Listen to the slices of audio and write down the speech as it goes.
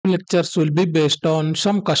lectures will be based on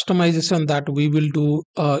some customization that we will do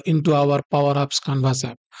into our PowerApps Canvas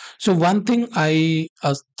app. So one thing I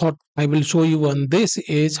thought I will show you on this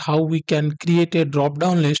is how we can create a drop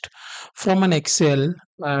down list from an Excel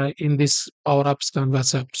in this PowerApps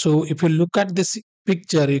Canvas app. So if you look at this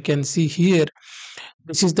picture, you can see here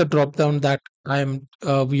this is the drop down that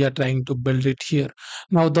we are trying to build it here.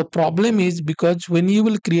 Now the problem is because when you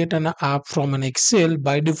will create an app from an Excel,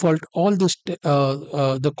 by default all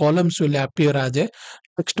the columns will appear as a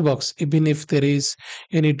text box even if there is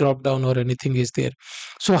any drop down or anything is there.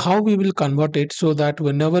 So how we will convert it so that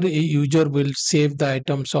whenever a user will save the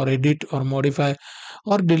items or edit or modify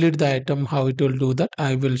or delete the item, how it will do that,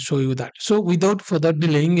 I will show you that. So without further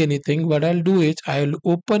delaying anything, what I'll do is I'll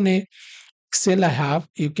open a Excel I have.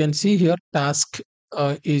 You can see here task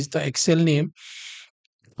is the Excel name.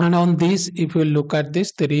 And on this, if you look at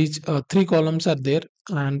this, there is three columns are there,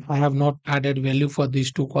 and I have not added value for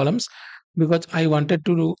these two columns because I wanted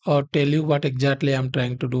to tell you what exactly I'm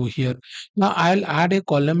trying to do here. Now I'll add a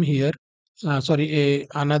column here, sorry,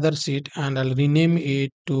 another sheet, and I'll rename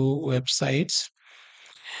it to websites.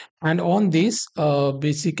 And on this,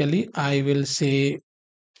 basically, I will say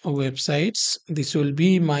websites. This will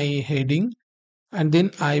be my heading, and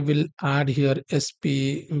then I will add here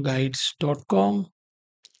spguides.com,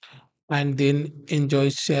 and then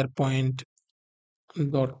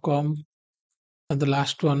enjoysharepoint.com, and the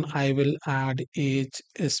last one I will add is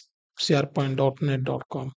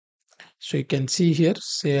sharepoint.net.com. So you can see here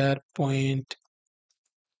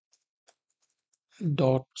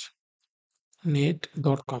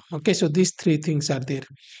sharepoint.net.com. Okay, so these three things are there.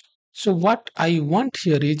 So what I want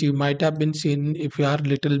here is, you might have been seen, if you are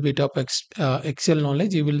little bit of Excel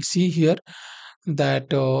knowledge, you will see here that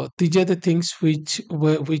these are the things which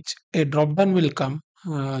a drop down will come,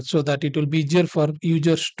 so that it will be easier for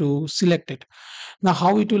users to select it. Now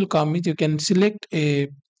how it will come is, you can select a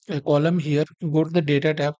column here, go to the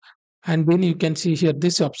data tab, and then you can see here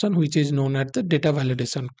this option which is known as the data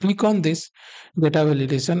validation. Click on this data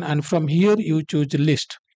validation, and from here you choose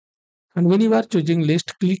list. And when you are choosing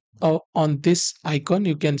list, click on this icon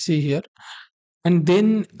you can see here, and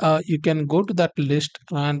then you can go to that list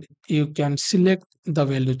and you can select the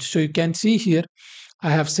values. So you can see here I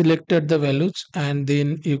have selected the values, and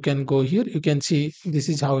then you can go here, you can see this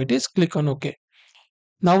is how it is. Click on OK.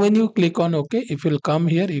 Now when you click on OK, if you'll come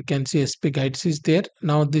here, you can see SP Guides is there.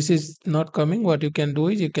 Now this is not coming. What you can do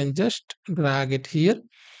is, you can just drag it here.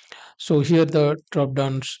 So here the drop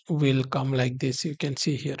downs will come like this, you can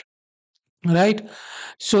see here, right?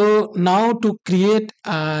 So now to create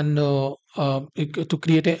to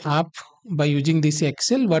create an app by using this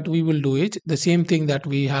Excel, what we will do is the same thing that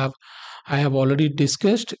I have already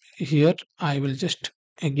discussed here. I will just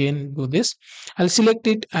again do this. I'll select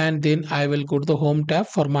it, and then I will go to the home tab,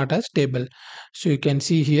 format as table. So you can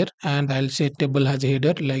see here, and I'll say table has a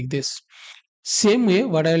header like this. Same way,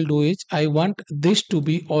 what I'll do is, I want this to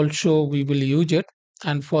be also we will use it,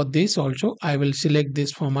 and for this also I will select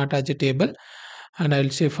this format as a table, and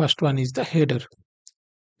I'll say first one is the header.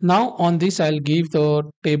 Now on this I'll give the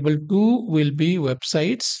table 2 will be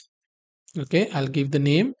websites. Okay, I'll give the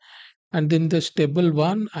name, and then this table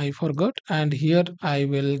 1 I forgot, and here I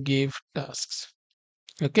will give tasks.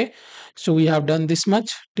 Okay, so we have done this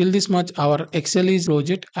much. Till this much our Excel is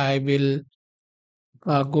project. I will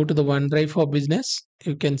go to the OneDrive for Business.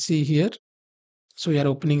 You can see here. So we are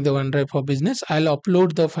opening the OneDrive for Business. I'll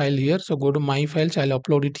upload the file here. So go to My Files. I'll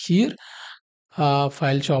upload it here.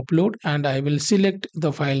 Files upload, and I will select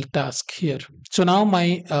the file task here. So now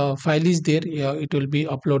my file is there. It will be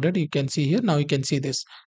uploaded. You can see here. Now you can see this.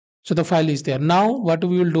 So the file is there. Now what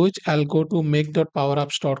we will do is, I'll go to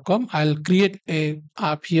make.powerapps.com. I'll create a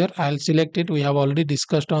app here. I'll select it. We have already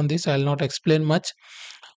discussed on this. I'll not explain much.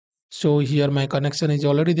 So here my connection is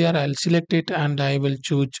already there. I'll select it, and I will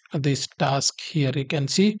choose this task here. You can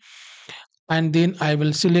see, and then I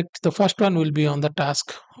will select the first one will be on the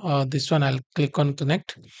task. This one I'll click on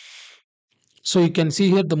connect. So you can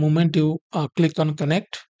see here, the moment you click on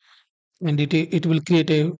connect, and it will create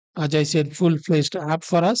a, as I said, full-fledged app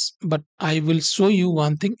for us. But I will show you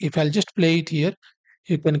one thing. If I'll just play it here,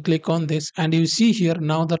 you can click on this, and you see here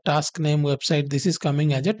now the task name website, this is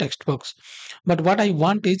coming as a text box. But what I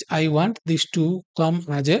want is, I want this to come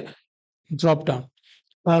as a drop down.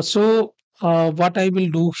 What I will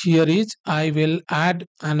do here is, I will add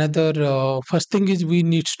another. First thing is, we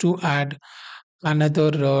need to add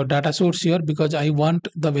another data source here, because I want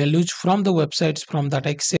the values from the websites from that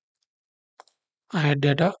Excel. Add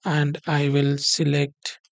data, and I will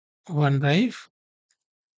select OneDrive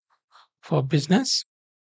for Business,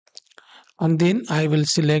 and then I will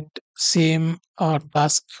select same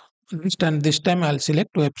task list, and this time I'll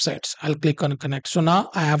select websites. I'll click on connect. So now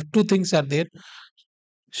I have two things are there.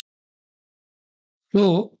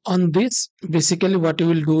 So on this, basically what you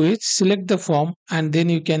will do is select the form, and then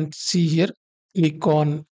you can see here, click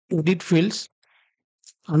on edit fields.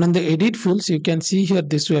 And on the edit fields, you can see here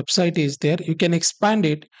this website is there. You can expand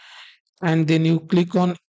it, and then you click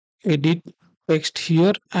on edit text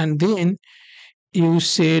here, and then you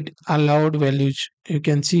said allowed values. You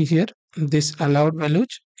can see here this allowed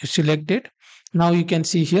values. You select it. Now you can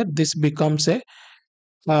see here this becomes a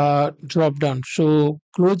drop down. So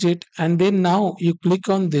close it, and then now you click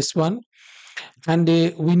on this one, and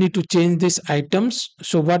we need to change these items.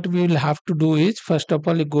 So what we will have to do is, first of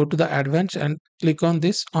all, you go to the advanced and click on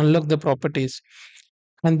this unlock the properties,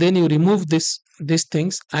 and then you remove these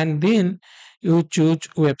things, and then you choose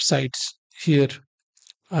websites here.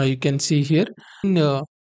 You can see here,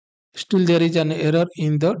 still there is an error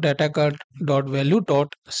in the data card dot value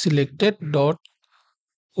dot selected dot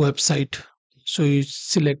website. So you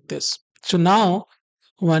select this. So now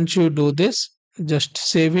once you do this, just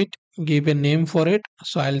save it, give a name for it.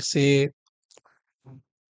 So I'll say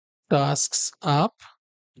tasks up,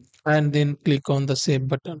 and then click on the save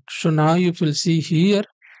button. So now you will see here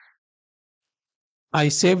I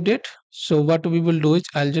saved it. So what we will do is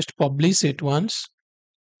I'll just publish it once.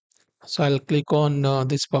 So I'll click on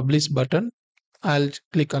this publish button. I'll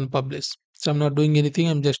click on publish. So I'm not doing anything.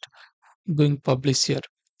 I'm just doing publish here.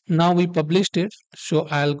 Now we published it. So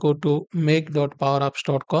I'll go to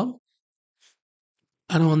make.powerapps.com.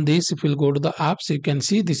 And on this, if you'll go to the apps, you can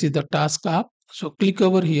see this is the task app. So click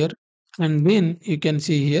over here, and then you can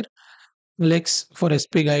see here Lex for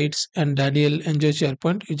SPGuides and Daniel enjoy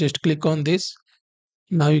SharePoint. You just click on this.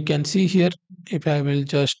 Now you can see here, if I will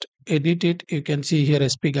just edit it, you can see here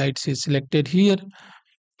SPGuides is selected here.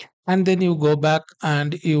 And then you go back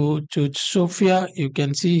and you choose Sophia. You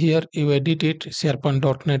can see here, you edit it,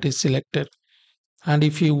 SharePoint.net is selected. And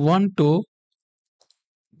if you want to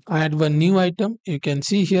add one new item, you can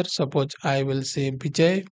see here, suppose I will say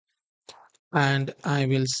Vijay, and I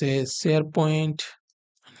will say SharePoint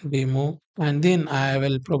demo, and then I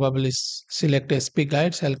will probably select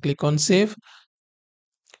SPGuides. I'll click on save.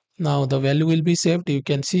 Now the value will be saved. You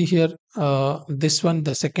can see here this one,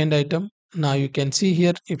 the second item. Now you can see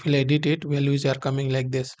here, if you edit it, values are coming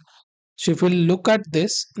like this. So if we look at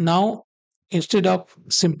this now, instead of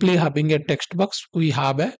simply having a text box, we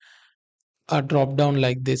have a drop down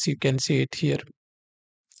like this. You can see it here.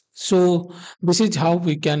 So this is how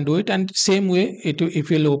we can do it. And same way,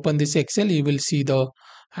 if you'll open this Excel, you will see the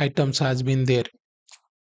items has been there.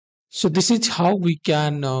 So this is how we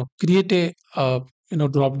can create a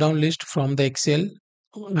drop down list from the Excel,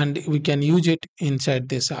 and we can use it inside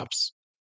these apps.